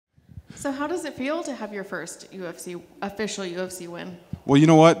So how does it feel to have your first official UFC win? Well, you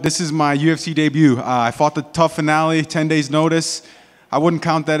know what? This is my UFC debut. I fought the tough finale, 10 days notice. I wouldn't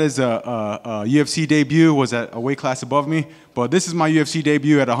count that as a UFC debut, was at a weight class above me. But this is my UFC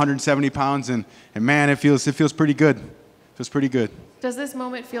debut at 170 pounds, and man, it feels pretty good. It feels pretty good. Does this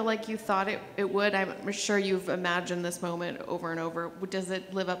moment feel like you thought it would? I'm sure you've imagined this moment over and over. Does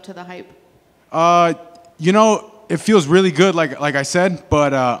it live up to the hype? You know, it feels really good, like I said,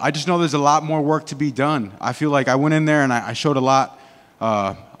 but I just know there's a lot more work to be done. I feel like I went in there and I showed a lot.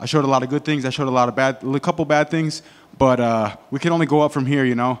 I showed a lot of good things. I showed a couple bad things, but we can only go up from here.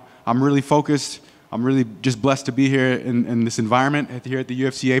 You know, I'm really focused. I'm really just blessed to be here in this environment here at the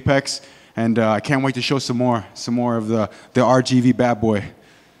UFC Apex, and I can't wait to show some more of the RGV bad boy.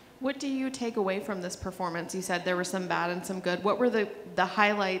 What do you take away from this performance? You said there were some bad and some good. What were the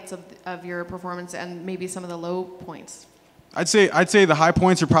highlights of your performance and maybe some of the low points? I'd say the high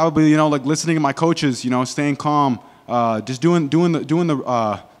points are probably, you know, like listening to my coaches, you know, staying calm, just doing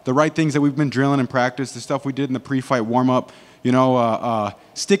the right things that we've been drilling in practice, the stuff we did in the pre-fight warm-up, you know,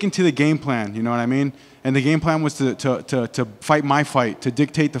 sticking to the game plan, you know what I mean? And the game plan was to fight my fight, to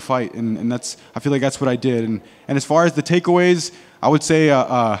dictate the fight, and I feel like that's what I did. And as far as the takeaways, I would say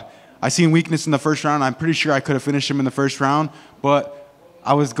I seen weakness in the first round. I'm pretty sure I could have finished him in the first round, but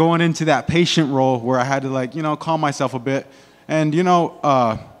I was going into that patient role where I had to, like, you know, calm myself a bit. And you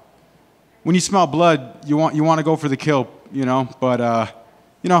know, when you smell blood, you want to go for the kill, you know. But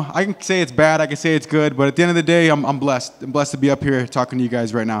you know, I can say it's bad, I can say it's good, but at the end of the day, I'm blessed. I'm blessed to be up here talking to you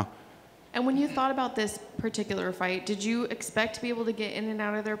guys right now. And when you thought about this particular fight, did you expect to be able to get in and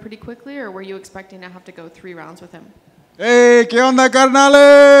out of there pretty quickly, or were you expecting to have to go 3 rounds with him? Hey, ¿qué onda,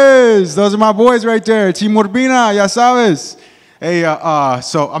 carnales? Those are my boys right there. Team Urbina, ya sabes. Hey,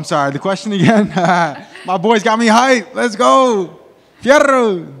 so I'm sorry, the question again? My boys got me hyped. Let's go.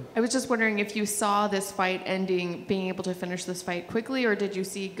 Fierro. I was just wondering if you saw this fight ending, being able to finish this fight quickly, or did you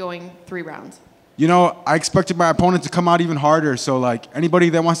see going 3 rounds? You know, I expected my opponent to come out even harder. So, like, anybody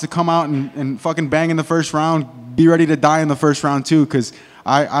that wants to come out and fucking bang in the first round, be ready to die in the first round too, because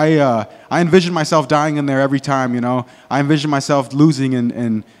I envision myself dying in there every time, you know. I envision myself losing,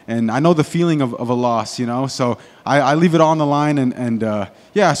 and I know the feeling of a loss, you know. So I leave it all on the line, and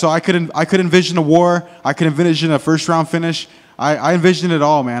yeah. So I could envision a war. I could envision a first round finish. I envisioned it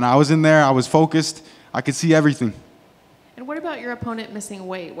all, man. I was in there. I was focused. I could see everything. And what about your opponent missing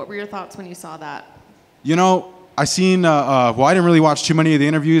weight? What were your thoughts when you saw that? You know, I seen. Well, I didn't really watch too many of the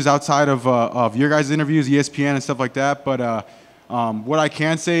interviews outside of your guys' interviews, ESPN and stuff like that. But what I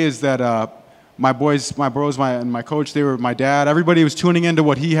can say is that my bros, and my coach, they were my dad. Everybody was tuning into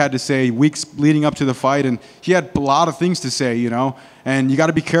what he had to say weeks leading up to the fight, and he had a lot of things to say, you know. And you got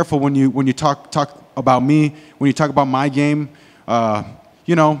to be careful when you talk about me, when you talk about my game.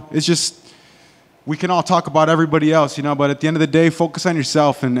 You know, it's just we can all talk about everybody else, you know. But at the end of the day, focus on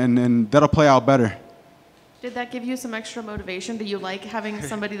yourself, and that'll play out better. Did that give you some extra motivation? Do you like having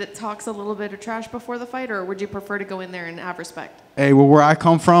somebody that talks a little bit of trash before the fight, or would you prefer to go in there and have respect? Hey, well, where I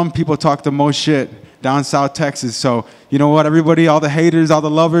come from, people talk the most shit down South Texas. So, you know what, everybody, all the haters, all the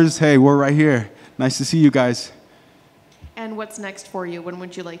lovers, hey, we're right here. Nice to see you guys. And what's next for you? When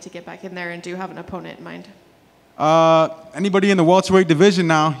would you like to get back in there, and do you have an opponent in mind? Anybody in the welterweight division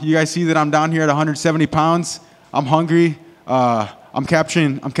now. You guys see that I'm down here at 170 pounds. I'm hungry. I'm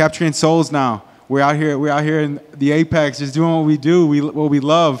capturing souls now. We're out here in the Apex, just doing what we do, what we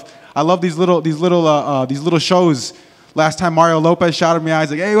love. I love these little shows. Last time Mario Lopez shot at me, I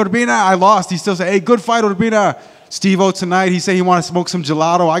was like, "Hey, Urbina, I lost." He still said, "Hey, good fight, Urbina." Steve-O tonight, he said he wanted to smoke some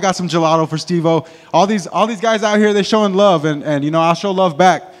gelato. I got some gelato for Steve-O. All these guys out here, they're showing love, and you know, I'll show love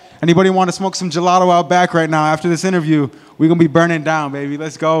back. Anybody want to smoke some gelato out back right now after this interview? We're gonna be burning down, baby.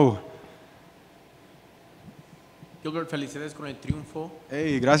 Let's go. Gilbert, felicidades con el triunfo.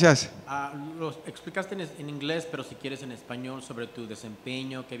 Hey, gracias. Lo explicaste en inglés, pero si quieres en español sobre tu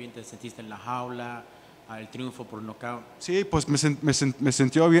desempeño, qué bien te sentiste en la jaula, el triunfo por nocaut. Sí, pues me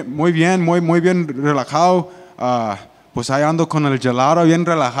sintió bien, muy bien relajado. Pues ahí ando con el gelato bien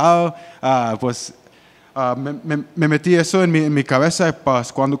relajado. Pues me metí eso en mi cabeza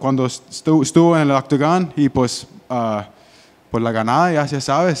pues, cuando estuvo en el octagon y pues la ganada, ya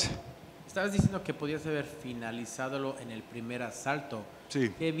sabes. Estabas diciendo que podías haber finalizado en el primer asalto.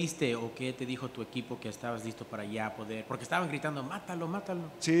 Sí. ¿Qué viste o qué te dijo tu equipo que estabas listo para ya poder? Porque estaban gritando, mátalo, mátalo.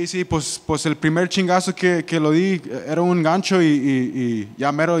 Sí, pues el primer chingazo que lo di era un gancho y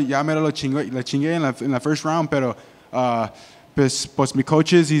ya mero lo chingué en la first round, pero pues mis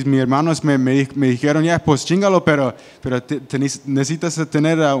coaches y mis hermanos me dijeron, ya, pues chingalo, pero necesitas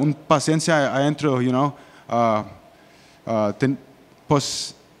tener paciencia adentro, you know.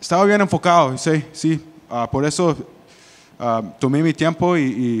 Pues estaba bien enfocado, sí. Por eso tomé mi tiempo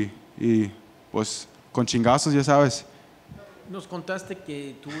y pues con chingazos, ya sabes. Nos contaste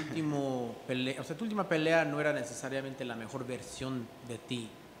que tu última pelea no era necesariamente la mejor versión de ti.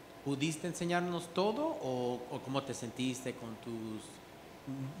 ¿Pudiste enseñarnos todo o cómo te sentiste con tus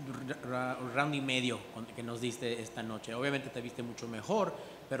round y medio que nos diste esta noche? Obviamente te viste mucho mejor,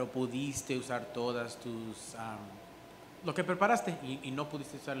 pero pudiste usar todas tus lo que preparaste y no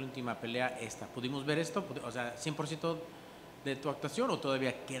pudiste usar la última pelea esta. ¿Pudimos ver esto? O sea, 100% de tu actuación o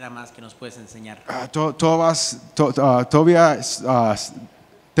todavía queda más que nos puedes enseñar? Todavía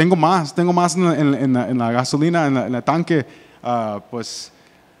tengo más en la gasolina, en la tanque. Pues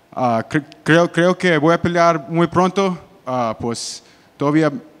creo que voy a pelear muy pronto. Pues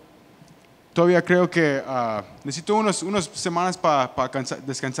todavía creo que necesito unas semanas para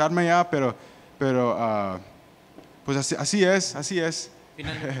descansarme ya, pero pues así es.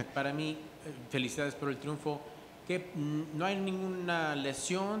 Finalmente, para mí, felicidades por el triunfo. No hay ninguna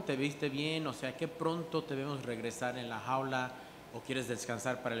lesión, te viste bien, o sea, ¿qué pronto te vemos regresar en la jaula o quieres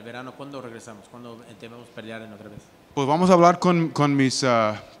descansar para el verano? ¿Cuándo regresamos? ¿Cuándo te vemos pelear en otra vez? Pues vamos a hablar con mis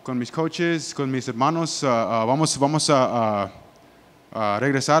coaches, con mis hermanos. Vamos a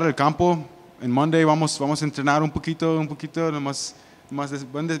regresar al campo. En Monday vamos a entrenar un poquito, más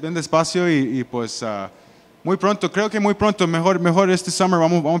bien despacio y pues muy pronto, creo que muy pronto, mejor este summer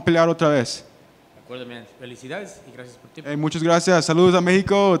vamos a pelear otra vez. De acuerdo, man. Felicidades y gracias por tu tiempo. Muchas gracias, saludos a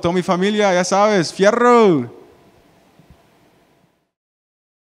México, toda mi familia, ya sabes, fierro.